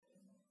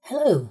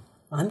Hello,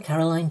 I'm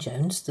Caroline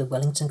Jones, the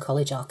Wellington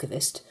College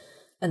archivist,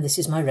 and this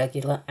is my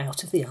regular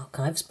Out of the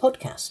Archives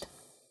podcast.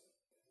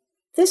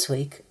 This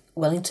week,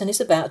 Wellington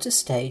is about to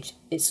stage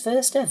its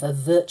first ever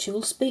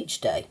virtual speech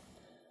day,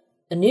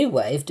 a new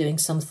way of doing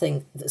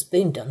something that's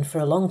been done for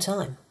a long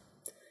time.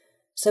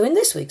 So in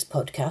this week's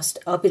podcast,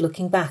 I'll be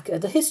looking back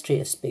at the history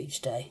of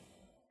Speech Day,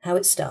 how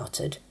it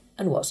started,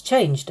 and what's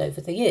changed over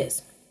the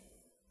years.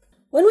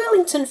 When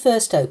Wellington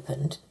first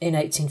opened in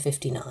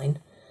 1859,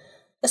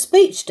 a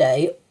speech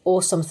day,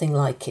 or something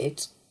like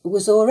it,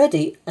 was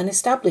already an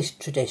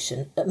established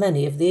tradition at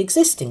many of the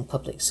existing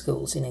public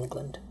schools in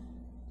England.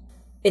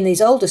 In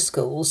these older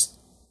schools,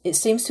 it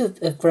seems to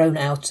have grown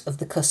out of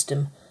the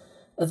custom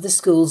of the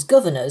school's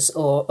governors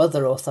or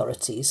other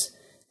authorities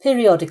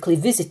periodically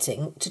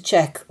visiting to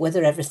check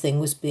whether everything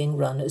was being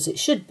run as it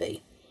should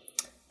be,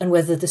 and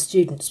whether the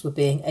students were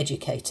being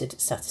educated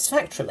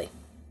satisfactorily.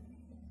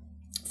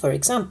 For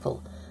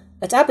example,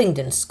 at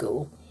Abingdon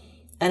School,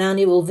 an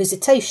annual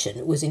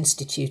visitation was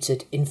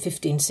instituted in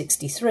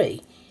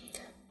 1563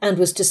 and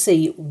was to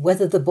see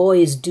whether the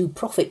boys do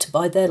profit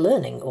by their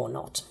learning or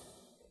not.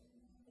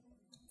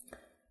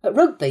 At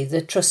Rugby,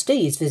 the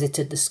trustees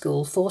visited the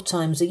school 4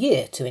 times a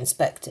year to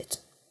inspect it.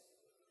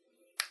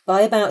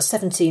 By about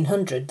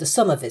 1700, the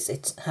summer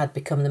visit had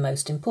become the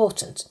most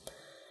important,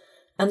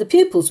 and the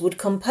pupils would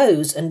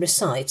compose and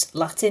recite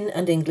Latin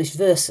and English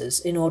verses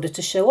in order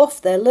to show off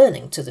their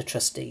learning to the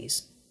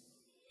trustees.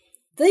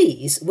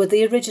 These were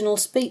the original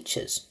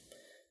speeches,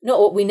 not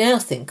what we now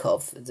think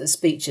of, the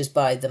speeches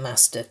by the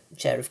Master,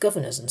 Chair of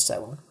Governors and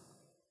so on.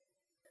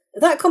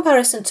 That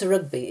comparison to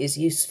Rugby is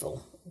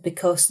useful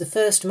because the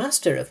first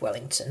Master of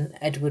Wellington,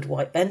 Edward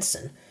White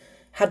Benson,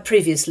 had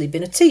previously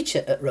been a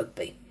teacher at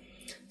Rugby,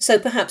 so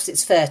perhaps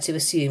it's fair to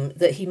assume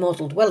that he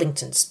modelled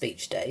Wellington's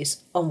speech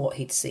days on what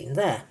he'd seen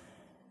there.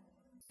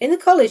 In the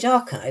college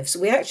archives,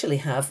 we actually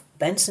have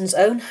Benson's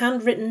own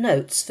handwritten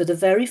notes for the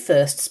very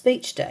first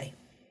speech day,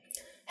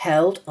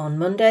 held on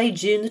Monday,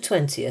 June the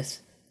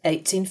 20th,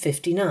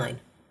 1859,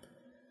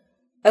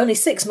 only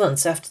 6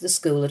 months after the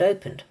school had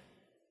opened.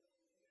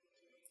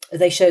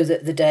 They show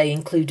that the day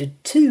included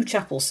 2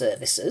 chapel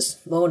services,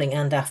 morning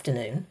and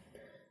afternoon,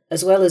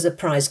 as well as a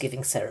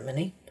prize-giving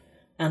ceremony,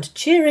 and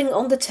cheering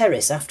on the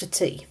terrace after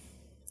tea.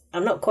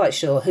 I'm not quite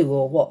sure who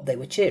or what they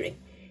were cheering.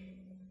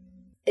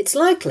 It's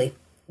likely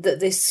that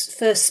this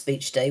first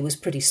speech day was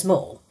pretty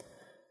small.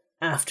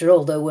 After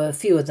all, there were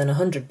fewer than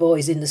 100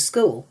 boys in the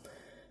school,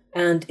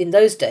 and in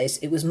those days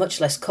it was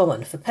much less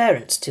common for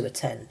parents to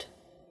attend.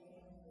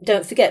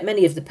 Don't forget,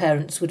 many of the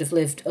parents would have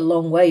lived a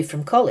long way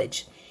from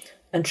college,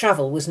 and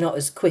travel was not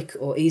as quick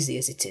or easy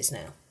as it is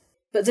now.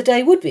 But the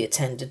day would be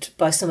attended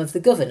by some of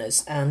the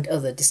governors and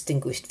other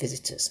distinguished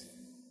visitors.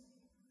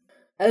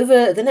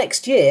 Over the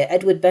next year,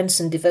 Edward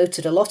Benson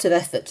devoted a lot of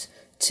effort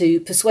to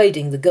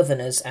persuading the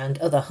governors and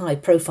other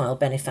high-profile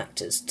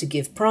benefactors to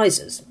give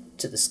prizes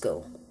to the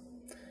school.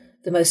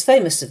 The most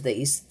famous of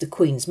these, the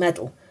Queen's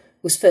Medal,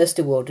 was first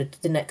awarded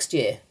the next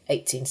year,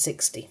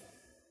 1860.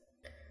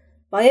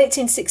 By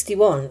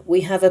 1861,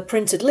 we have a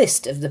printed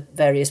list of the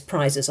various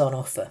prizes on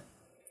offer.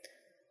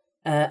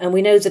 And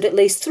we know that at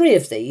least 3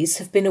 of these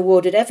have been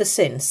awarded ever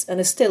since and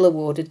are still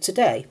awarded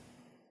today.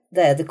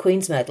 They're the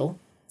Queen's Medal,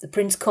 the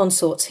Prince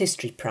Consort's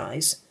History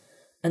Prize,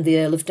 and the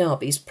Earl of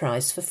Derby's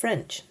Prize for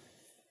French.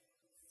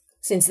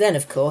 Since then,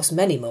 of course,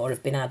 many more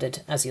have been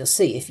added, as you'll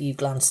see if you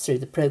glance through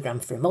the programme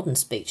for a modern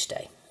speech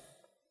day.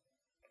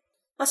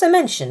 As I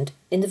mentioned,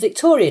 in the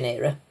Victorian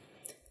era,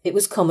 it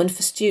was common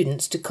for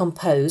students to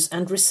compose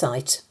and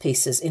recite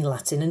pieces in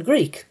Latin and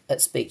Greek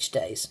at speech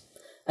days,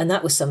 and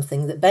that was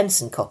something that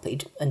Benson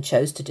copied and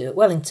chose to do at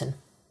Wellington.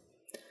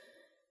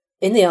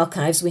 In the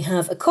archives, we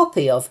have a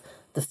copy of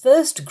the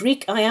first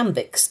Greek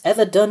iambics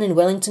ever done in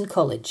Wellington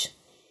College.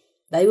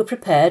 They were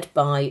prepared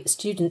by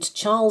student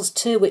Charles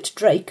Tyrwhitt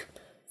Drake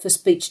for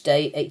Speech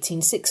Day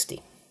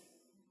 1860.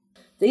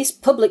 These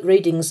public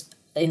readings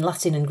in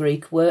Latin and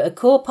Greek were a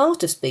core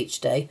part of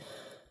Speech Day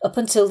up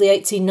until the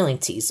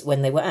 1890s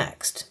when they were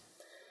axed.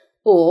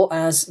 Or,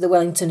 as the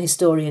Wellington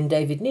historian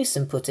David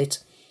Newsom put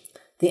it,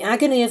 the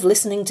agony of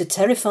listening to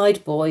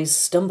terrified boys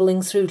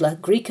stumbling through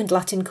Greek and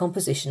Latin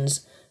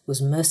compositions was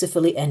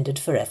mercifully ended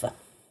forever.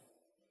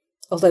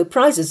 Although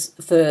prizes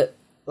for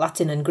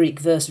Latin and Greek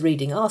verse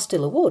reading are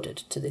still awarded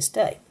to this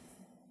day.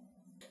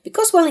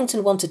 Because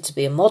Wellington wanted to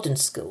be a modern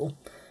school,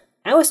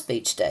 our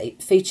speech day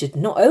featured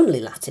not only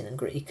Latin and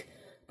Greek,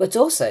 but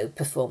also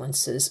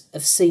performances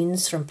of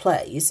scenes from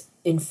plays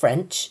in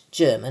French,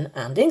 German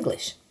and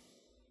English.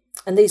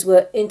 And these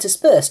were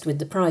interspersed with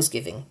the prize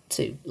giving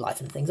to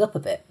liven things up a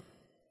bit.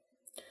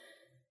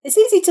 It's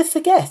easy to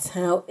forget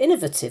how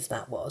innovative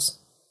that was.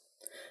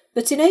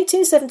 But in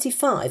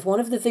 1875,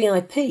 one of the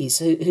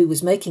VIPs who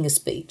was making a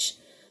speech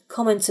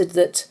commented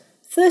that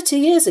 30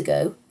 years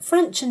ago,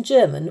 French and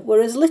German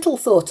were as little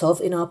thought of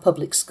in our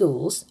public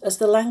schools as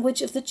the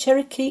language of the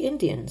Cherokee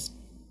Indians.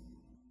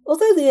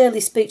 Although the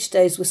early speech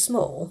days were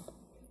small,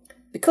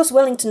 because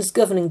Wellington's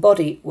governing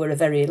body were a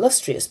very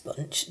illustrious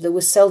bunch, there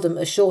was seldom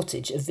a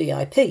shortage of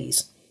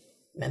VIPs,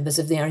 members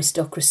of the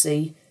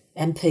aristocracy,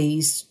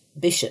 MPs,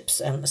 bishops,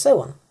 and so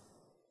on.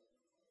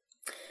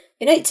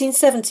 In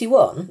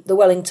 1871, the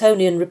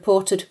Wellingtonian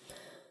reported,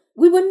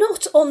 "We were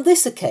not on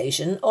this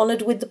occasion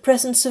honoured with the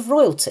presence of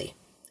royalty,"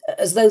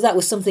 as though that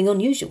was something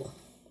unusual.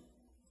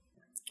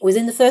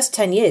 Within the first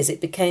 10 years,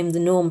 it became the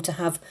norm to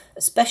have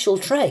a special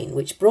train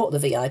which brought the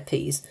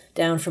VIPs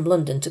down from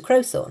London to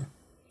Crowthorne.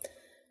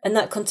 And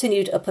that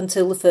continued up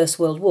until the First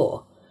World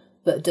War,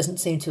 but doesn't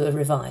seem to have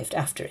revived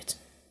after it.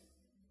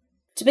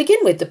 To begin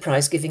with, the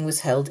prize-giving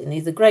was held in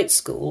either Great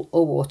School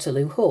or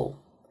Waterloo Hall.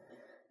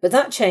 But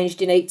that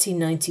changed in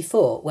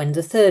 1894 when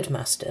the third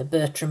master,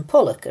 Bertram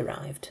Pollock,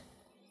 arrived.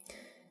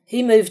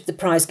 He moved the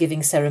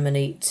prize-giving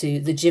ceremony to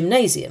the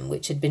gymnasium,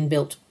 which had been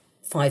built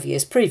 5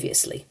 years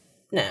previously,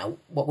 now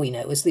what we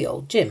know as the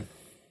Old Gym.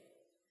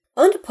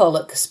 Under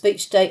Pollock,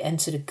 Speech Day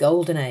entered a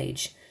golden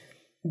age.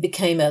 It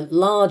became a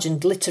large and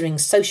glittering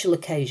social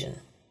occasion.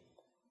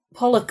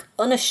 Pollock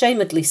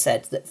unashamedly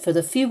said that for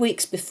the few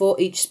weeks before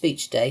each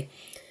Speech Day,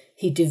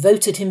 he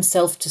devoted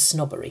himself to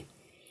snobbery.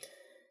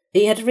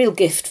 He had a real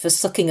gift for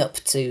sucking up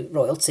to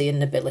royalty and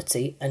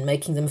nobility and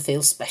making them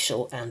feel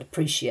special and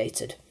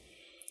appreciated.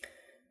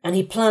 And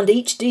he planned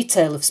each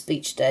detail of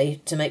Speech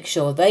Day to make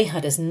sure they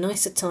had as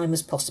nice a time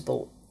as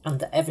possible and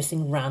that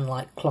everything ran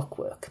like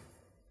clockwork.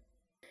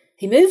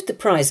 He moved the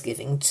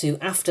prize-giving to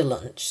after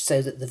lunch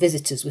so that the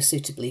visitors were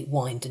suitably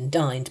wined and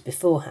dined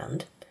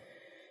beforehand,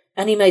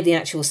 and he made the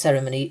actual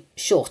ceremony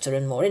shorter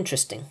and more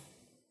interesting.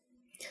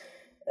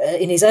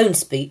 In his own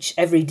speech,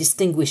 every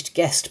distinguished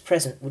guest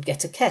present would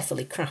get a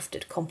carefully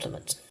crafted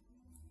compliment.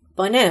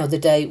 By now, the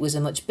day was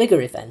a much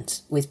bigger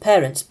event, with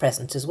parents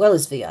present as well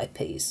as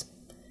VIPs.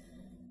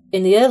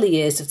 In the early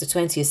years of the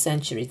 20th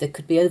century, there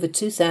could be over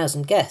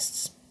 2,000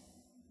 guests.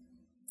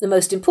 The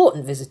most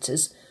important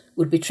visitors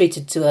would be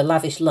treated to a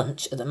lavish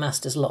lunch at the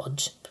Master's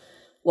Lodge,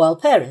 while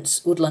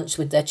parents would lunch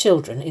with their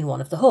children in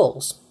one of the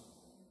halls.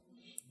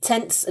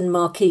 Tents and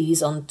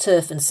marquees on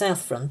Turf and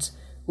South Front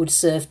would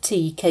serve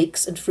tea,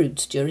 cakes and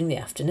fruit during the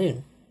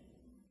afternoon.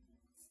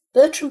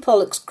 Bertram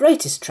Pollock's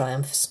greatest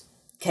triumphs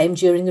came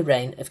during the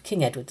reign of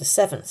King Edward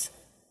VII.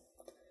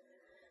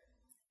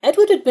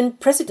 Edward had been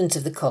president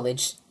of the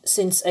college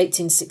since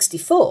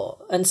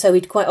 1864, and so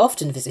he'd quite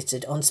often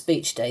visited on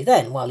Speech Day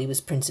then, while he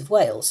was Prince of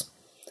Wales.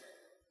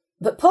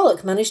 But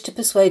Pollock managed to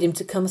persuade him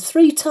to come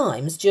 3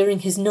 times during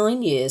his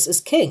 9 years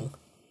as king,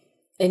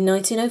 in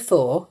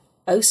 1904,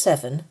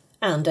 07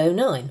 and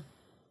 09.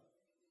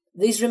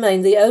 These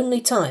remain the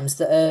only times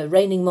that a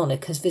reigning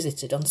monarch has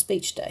visited on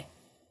Speech Day.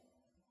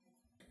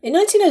 In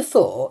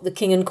 1904, the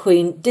King and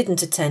Queen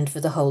didn't attend for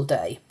the whole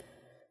day.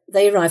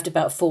 They arrived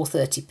about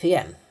 4:30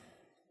 p.m.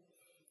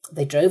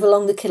 They drove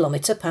along the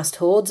kilometre past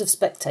hordes of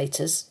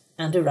spectators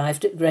and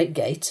arrived at Great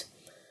Gate,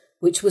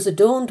 which was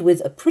adorned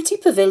with a pretty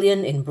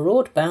pavilion in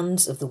broad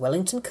bands of the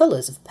Wellington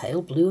colours of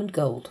pale blue and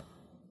gold.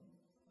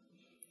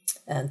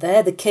 And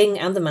there the King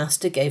and the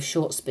Master gave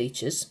short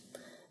speeches.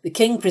 The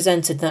King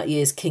presented that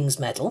year's King's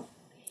Medal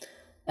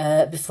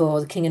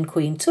before the King and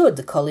Queen toured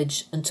the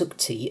college and took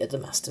tea at the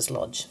Master's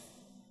Lodge.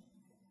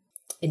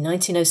 In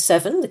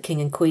 1907, the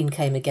King and Queen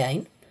came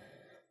again.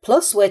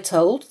 Plus, we're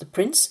told, the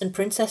Prince and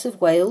Princess of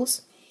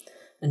Wales,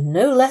 and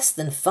no less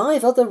than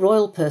 5 other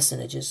royal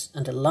personages,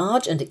 and a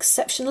large and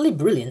exceptionally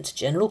brilliant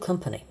general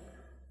company.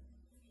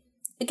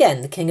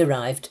 Again, the King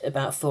arrived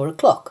about 4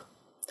 o'clock.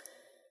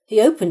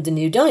 He opened the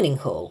new dining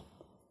hall,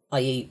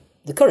 i.e.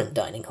 the current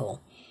dining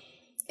hall.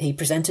 He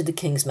presented the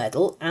King's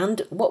Medal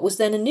and what was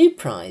then a new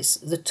prize,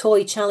 the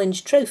Toy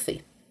Challenge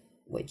Trophy,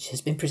 which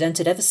has been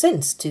presented ever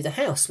since to the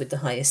house with the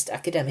highest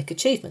academic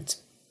achievement.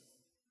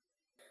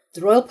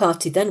 The royal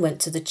party then went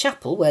to the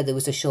chapel where there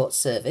was a short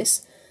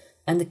service,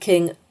 and the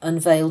King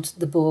unveiled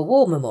the Boer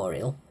War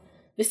Memorial,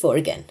 before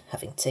again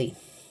having tea.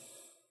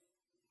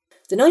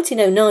 The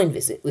 1909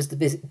 visit was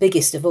the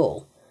biggest of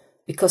all,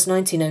 because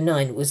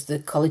 1909 was the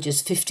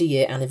college's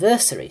 50-year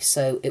anniversary,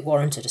 so it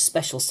warranted a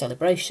special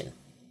celebration.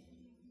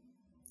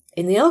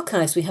 In the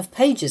archives we have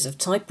pages of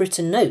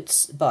typewritten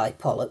notes by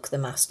Pollock, the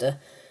Master,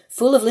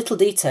 full of little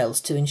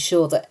details to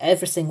ensure that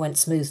everything went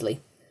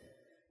smoothly.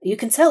 You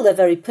can tell they're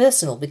very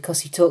personal because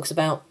he talks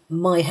about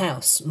my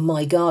house,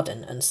 my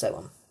garden, and so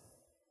on.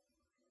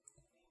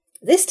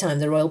 This time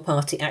the royal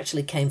party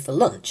actually came for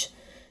lunch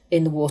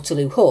in the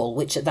Waterloo Hall,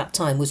 which at that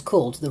time was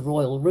called the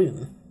Royal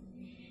Room.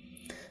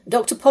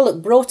 Dr.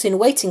 Pollock brought in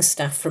waiting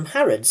staff from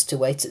Harrods to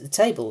wait at the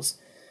tables,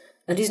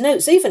 and his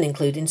notes even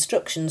include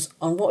instructions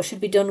on what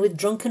should be done with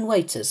drunken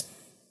waiters.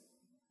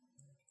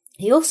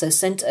 He also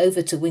sent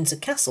over to Windsor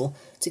Castle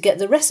to get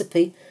the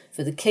recipe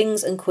for the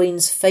King's and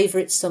Queen's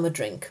favourite summer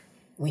drink.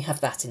 We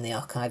have that in the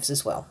archives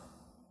as well.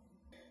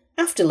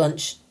 After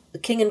lunch, the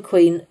King and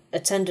Queen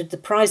attended the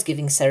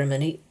prize-giving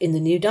ceremony in the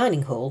new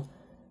dining hall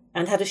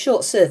and had a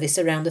short service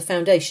around the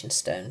foundation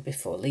stone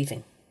before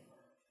leaving.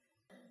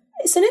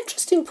 It's an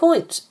interesting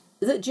point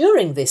that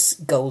during this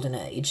golden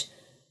age,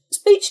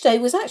 Speech Day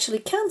was actually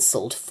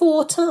cancelled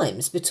 4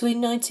 times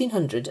between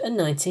 1900 and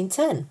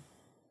 1910.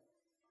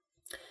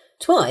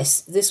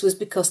 Twice, this was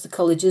because the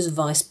college's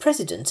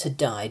vice-president had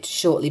died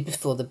shortly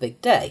before the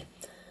big day.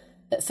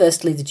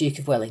 Firstly, the Duke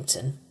of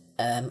Wellington,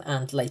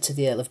 and later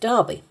the Earl of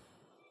Derby.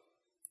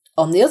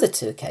 On the other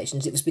two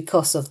occasions, it was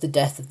because of the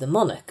death of the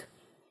monarch,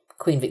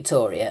 Queen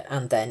Victoria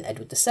and then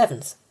Edward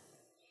VII.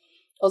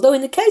 Although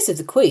in the case of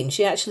the Queen,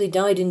 she actually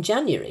died in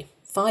January,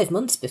 5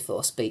 months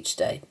before Speech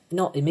Day,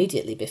 not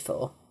immediately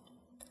before.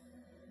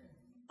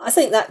 I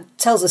think that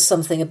tells us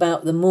something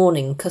about the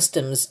mourning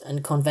customs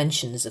and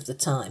conventions of the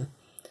time.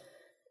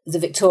 The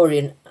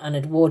Victorian and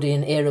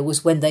Edwardian era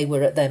was when they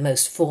were at their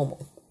most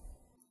formal.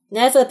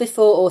 Never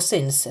before or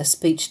since has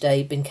Speech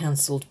Day been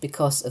cancelled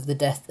because of the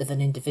death of an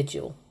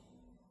individual.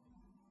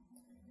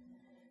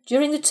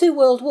 During the 2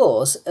 World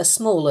Wars, a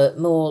smaller,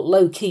 more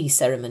low-key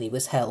ceremony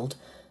was held,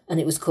 and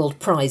it was called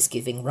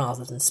prize-giving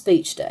rather than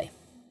Speech Day.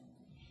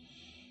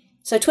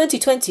 So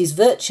 2020's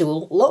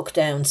virtual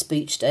lockdown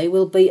Speech Day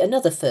will be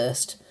another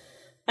first,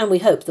 and we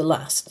hope the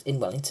last in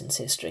Wellington's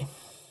history.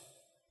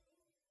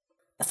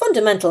 A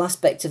fundamental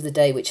aspect of the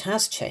day which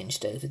has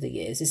changed over the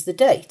years is the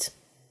date.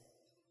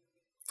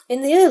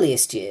 In the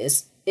earliest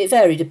years, it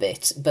varied a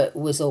bit, but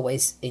was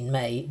always in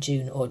May,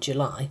 June or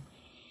July.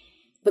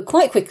 But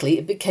quite quickly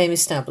it became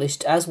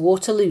established as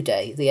Waterloo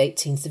Day, the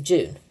 18th of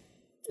June.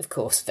 Of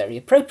course, very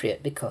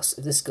appropriate because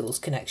of the school's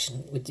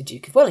connection with the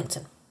Duke of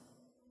Wellington.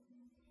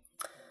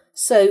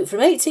 So, from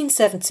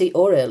 1870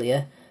 or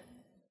earlier,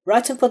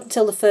 right up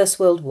until the First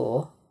World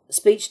War,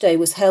 Speech Day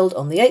was held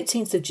on the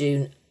 18th of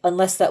June,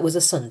 unless that was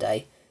a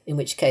Sunday, in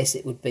which case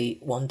it would be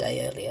one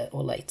day earlier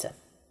or later.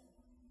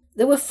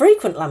 There were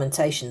frequent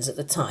lamentations at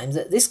the time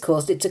that this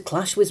caused it to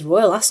clash with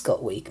Royal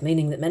Ascot Week,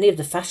 meaning that many of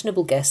the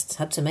fashionable guests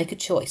had to make a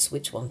choice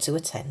which one to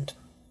attend.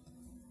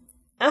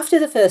 After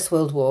the First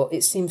World War,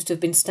 it seems to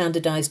have been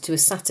standardised to a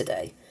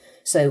Saturday,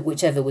 so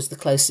whichever was the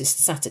closest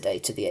Saturday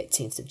to the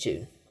 18th of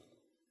June.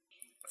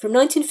 From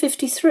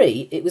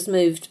 1953, it was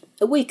moved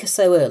a week or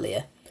so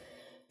earlier,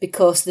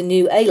 because the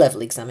new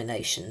A-level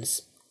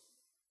examinations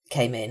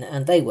came in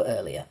and they were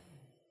earlier.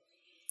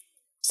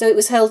 So it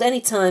was held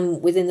any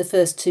time within the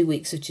first 2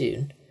 weeks of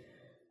June,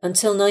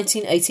 until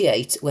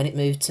 1988 when it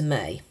moved to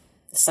May,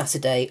 the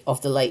Saturday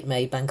of the late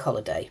May bank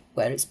holiday,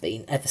 where it's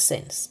been ever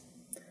since.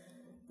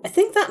 I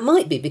think that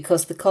might be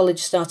because the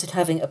college started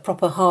having a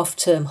proper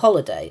half-term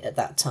holiday at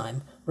that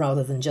time,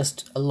 rather than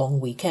just a long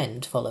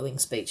weekend following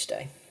Speech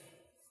Day.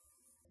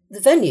 The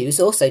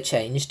venues also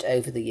changed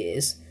over the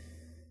years.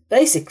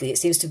 Basically, it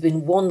seems to have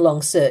been one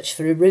long search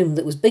for a room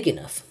that was big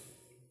enough.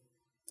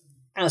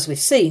 As we've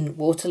seen,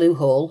 Waterloo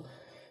Hall,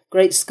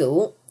 Great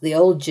School, the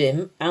old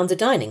gym and the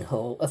dining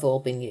hall have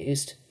all been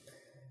used.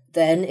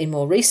 Then, in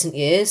more recent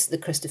years, the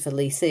Christopher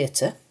Lee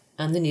Theatre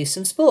and the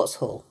Newsom Sports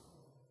Hall.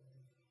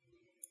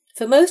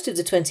 For most of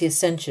the 20th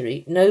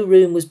century, no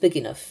room was big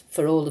enough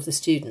for all of the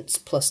students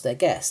plus their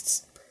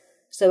guests,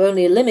 so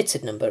only a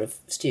limited number of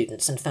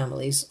students and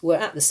families were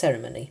at the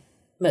ceremony,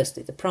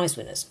 mostly the prize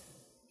winners.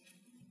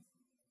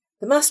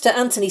 The Master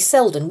Anthony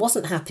Selden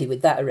wasn't happy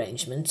with that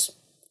arrangement,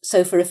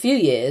 so for a few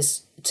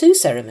years 2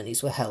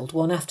 ceremonies were held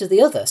one after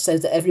the other so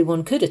that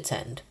everyone could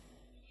attend.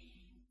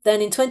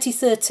 Then in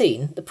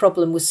 2013 the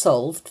problem was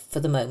solved, for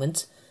the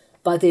moment,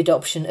 by the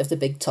adoption of the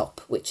big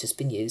top, which has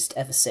been used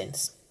ever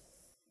since.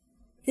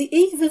 The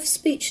Eve of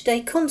Speech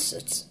Day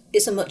concert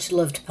is a much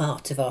loved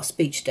part of our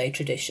Speech Day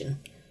tradition,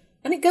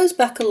 and it goes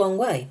back a long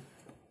way.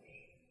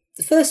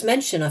 The first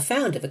mention I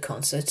found of a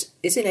concert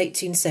is in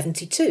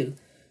 1872,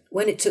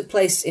 when it took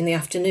place in the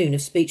afternoon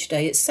of Speech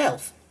Day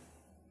itself.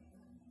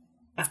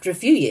 After a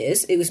few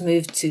years, it was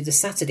moved to the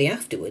Saturday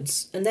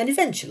afterwards, and then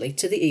eventually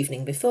to the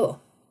evening before.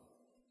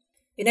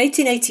 In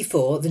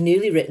 1884, the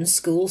newly written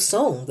school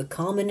song, the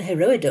Carmen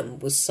Heroidum,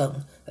 was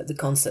sung at the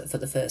concert for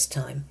the first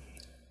time,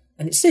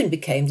 and it soon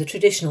became the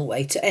traditional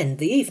way to end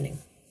the evening.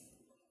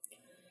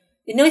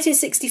 In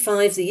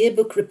 1965, the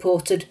yearbook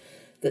reported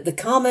that the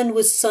Carmen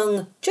was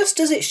sung just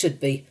as it should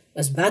be,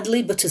 as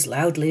badly but as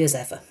loudly as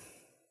ever.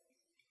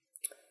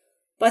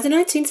 By the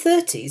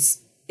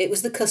 1930s, it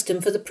was the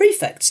custom for the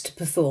prefects to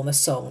perform a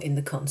song in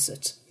the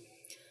concert.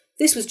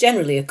 This was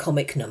generally a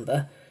comic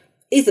number,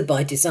 either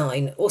by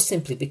design or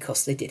simply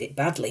because they did it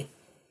badly.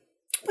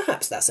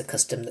 Perhaps that's a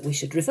custom that we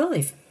should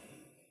revive.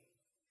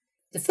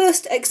 The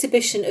first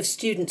exhibition of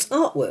students'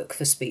 artwork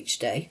for Speech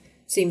Day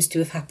seems to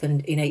have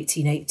happened in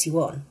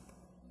 1881,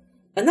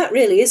 and that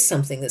really is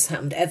something that's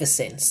happened ever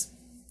since,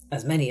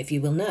 as many of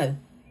you will know.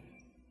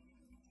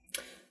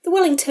 The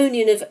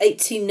Wellingtonian of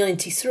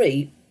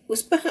 1893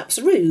 was perhaps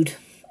rude,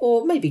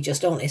 or maybe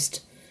just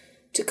honest,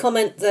 to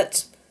comment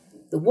that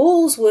the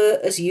walls were,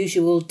 as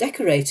usual,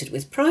 decorated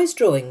with prize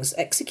drawings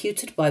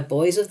executed by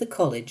boys of the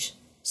college,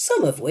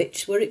 some of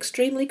which were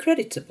extremely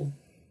creditable.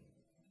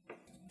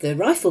 The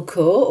Rifle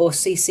Corps, or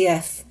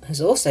CCF, has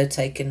also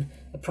taken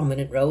a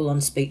prominent role on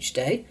Speech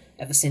Day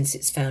ever since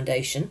its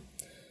foundation,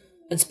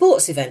 and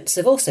sports events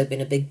have also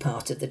been a big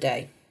part of the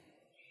day.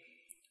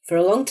 For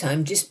a long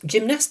time,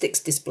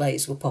 gymnastics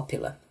displays were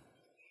popular,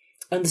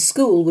 and the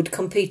school would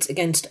compete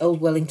against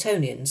Old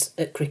Wellingtonians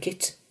at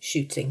cricket,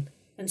 shooting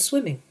and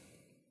swimming.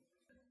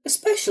 A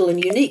special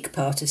and unique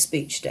part of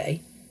Speech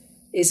Day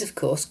is, of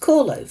course,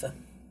 call-over.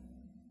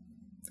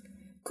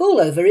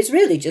 Call-over is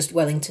really just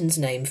Wellington's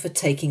name for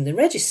taking the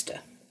register,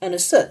 and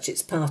as such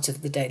it's part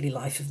of the daily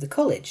life of the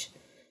college.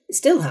 It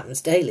still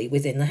happens daily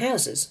within the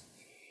houses.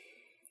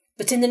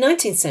 But in the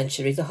 19th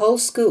century, the whole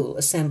school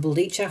assembled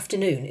each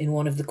afternoon in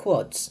one of the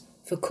quads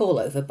for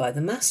call-over by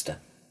the master.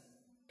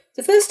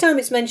 The first time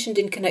it's mentioned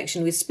in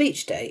connection with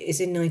Speech Day is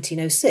in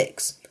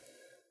 1906,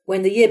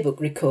 when the yearbook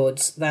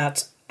records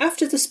that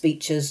after the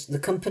speeches, the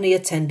company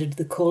attended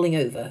the calling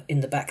over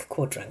in the back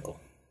quadrangle.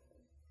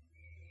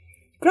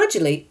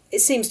 Gradually, it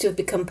seems to have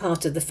become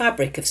part of the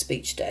fabric of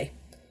Speech Day,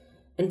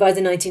 and by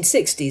the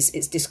 1960s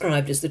it's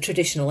described as the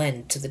traditional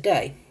end to the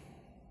day.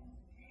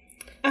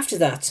 After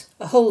that,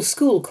 a whole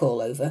school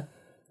call-over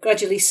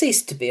gradually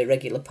ceased to be a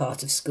regular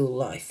part of school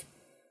life,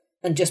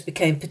 and just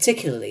became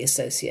particularly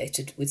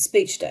associated with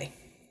Speech Day.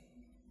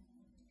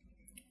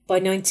 By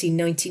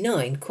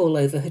 1999,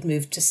 call-over had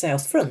moved to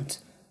South Front,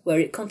 where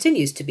it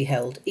continues to be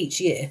held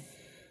each year,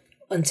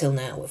 until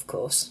now, of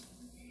course.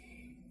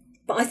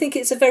 But I think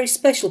it's a very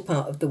special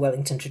part of the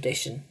Wellington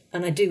tradition,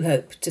 and I do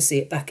hope to see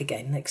it back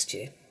again next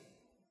year.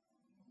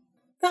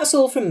 That's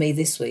all from me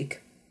this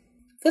week.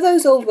 For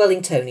those old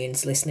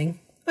Wellingtonians listening,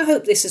 I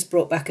hope this has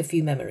brought back a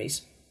few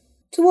memories.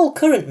 To all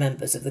current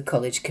members of the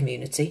college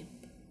community,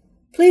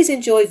 please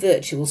enjoy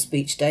virtual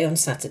Speech Day on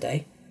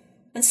Saturday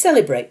and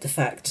celebrate the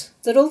fact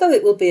that although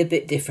it will be a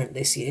bit different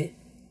this year,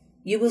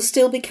 you will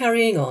still be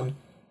carrying on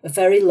a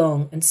very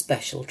long and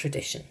special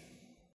tradition.